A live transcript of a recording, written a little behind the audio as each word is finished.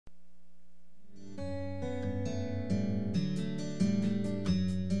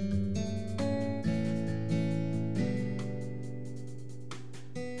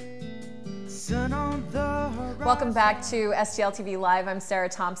Welcome back to STL TV Live. I'm Sarah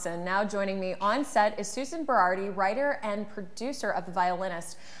Thompson. Now joining me on set is Susan Berardi, writer and producer of The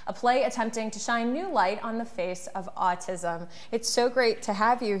Violinist, a play attempting to shine new light on the face of autism. It's so great to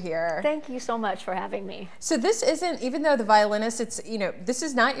have you here. Thank you so much for having me. So this isn't, even though The Violinist, it's, this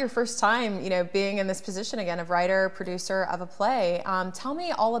is not your first time, being in this position again of writer, producer of a play. Tell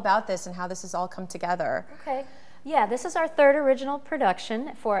me all about this and how this has all come together. Okay. Yeah, this is our third original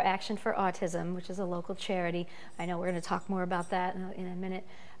production for Action for Autism, which is a local charity. I know we're going to talk more about that in a minute.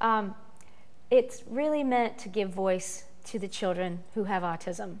 It's really meant to give voice to the children who have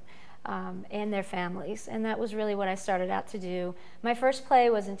autism and their families, and that was really what I started out to do. My first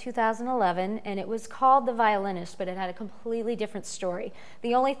play was in 2011, and it was called The Violinist, but it had a completely different story.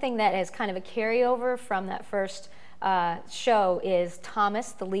 The only thing that is kind of a carryover from that first show is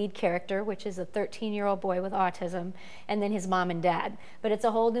Thomas, the lead character, which is a 13-year-old boy with autism, and then his mom and dad. But it's a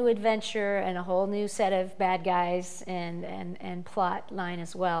whole new adventure and a whole new set of bad guys and plot line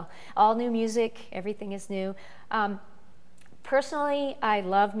as well. All new music, everything is new. Personally, I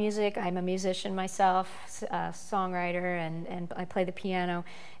love music. I'm a musician myself, a songwriter, and I play the piano.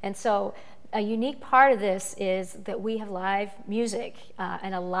 And so a unique part of this is that we have live music,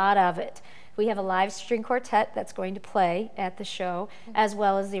 and a lot of it. We have a live string quartet that's going to play at the show, as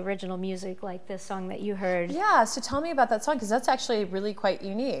well as the original music, like this song that you heard. Yeah, so tell me about that song, because that's actually really quite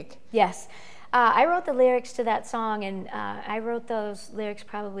unique. Yes. I wrote the lyrics to that song, and I wrote those lyrics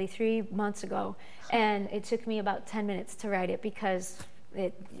probably 3 months ago, and it took me about 10 minutes to write it because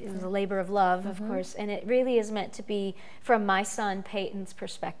it was a labor of love, of course, and it really is meant to be from my son Peyton's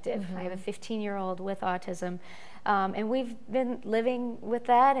perspective. I have a 15-year-old with autism, and we've been living with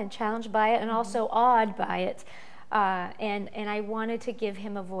that and challenged by it and also awed by it. And I wanted to give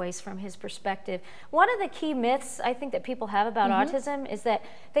him a voice from his perspective. One of the key myths I think that people have about autism is that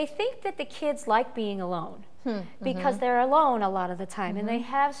they think that the kids like being alone because they're alone a lot of the time, and they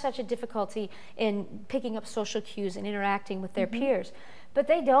have such a difficulty in picking up social cues and interacting with their peers. But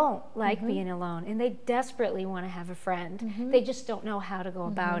they don't like being alone, and they desperately want to have a friend. They just don't know how to go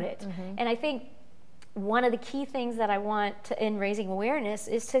about it. And I think one of the key things that I want to, in raising awareness,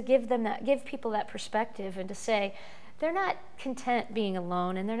 is to give people that perspective and to say they're not content being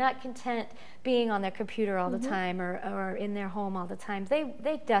alone, and they're not content being on their computer all the time or in their home all the time.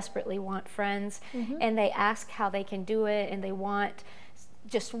 They desperately want friends, and they ask how they can do it, and they want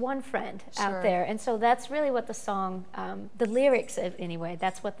just one friend out there. And so that's really what the song, the lyrics anyway,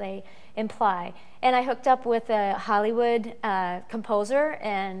 that's what they imply. And I hooked up with a Hollywood composer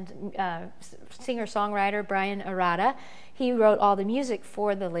and singer-songwriter, Brian Arata. He wrote all the music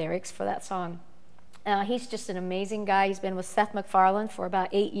for the lyrics for that song. He's just an amazing guy. He's been with Seth MacFarlane for about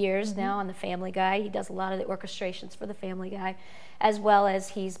 8 years now on The Family Guy. He does a lot of the orchestrations for The Family Guy, as well as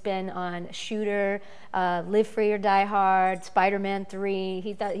he's been on Shooter, Live Free or Die Hard, Spider-Man 3.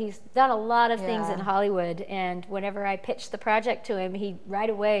 He's done a lot of things in Hollywood, and whenever I pitched the project to him, right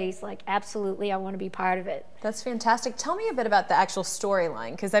away he's like, absolutely, I want to be part of it. That's fantastic. Tell me a bit about the actual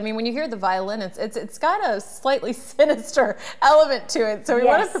storyline, because I mean, when you hear the violin, it's got a slightly sinister element to it, so we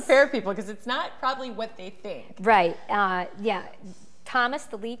want to prepare people, because it's not probably what they think. Right, yeah. Thomas,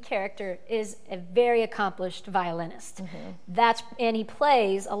 the lead character, is a very accomplished violinist. And he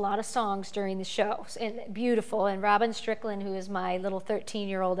plays a lot of songs during the show, and beautiful. And Robin Strickland, who is my little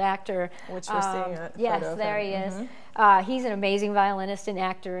 13-year-old actor, which we're seeing a yes, photo of there him. he is. He's an amazing violinist and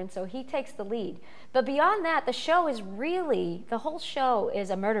actor, and so he takes the lead. But beyond that, the show is really, the whole show is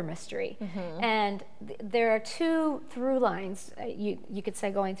a murder mystery. And there are two through lines, you could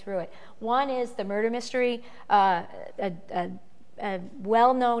say, going through it. One is the murder mystery. A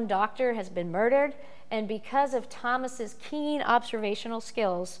well-known doctor has been murdered, and because of Thomas's keen observational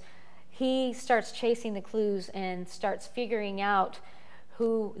skills, he starts chasing the clues and starts figuring out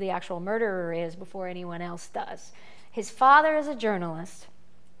who the actual murderer is before anyone else does. His father is a journalist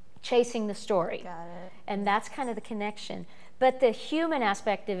chasing the story. Got it. And that's kind of the connection. But the human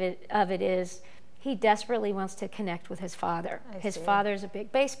aspect of it is he desperately wants to connect with his father. His father's a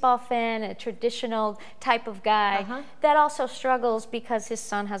big baseball fan, a traditional type of guy that also struggles because his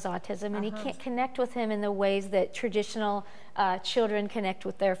son has autism, and he can't connect with him in the ways that traditional children connect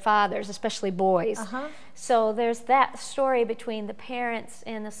with their fathers, especially boys. So there's that story between the parents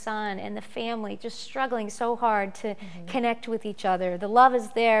and the son and the family just struggling so hard to connect with each other. The love is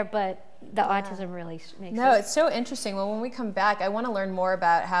there, but the autism really makes No, it. it's so interesting. Well, when we come back, I want to learn more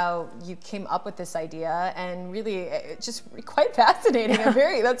about how you came up with this idea, and really it's just quite fascinating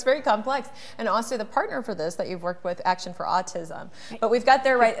and that's very complex. And also the partner for this that you've worked with, Action for Autism. But we've got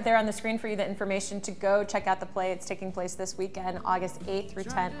there right there on the screen for you the information to go check out the play. It's taking place this weekend, August 8th through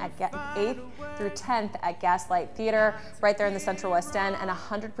 10th at Gaslight Theater, right there in the Central West End, and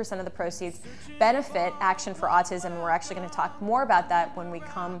 100% of the proceeds benefit Action for Autism. And we're actually going to talk more about that when we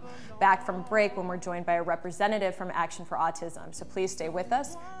come back from break, when we're joined by a representative from Action for Autism. So please stay with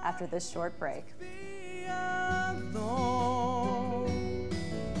us after this short break.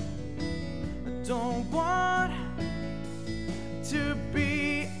 Don't want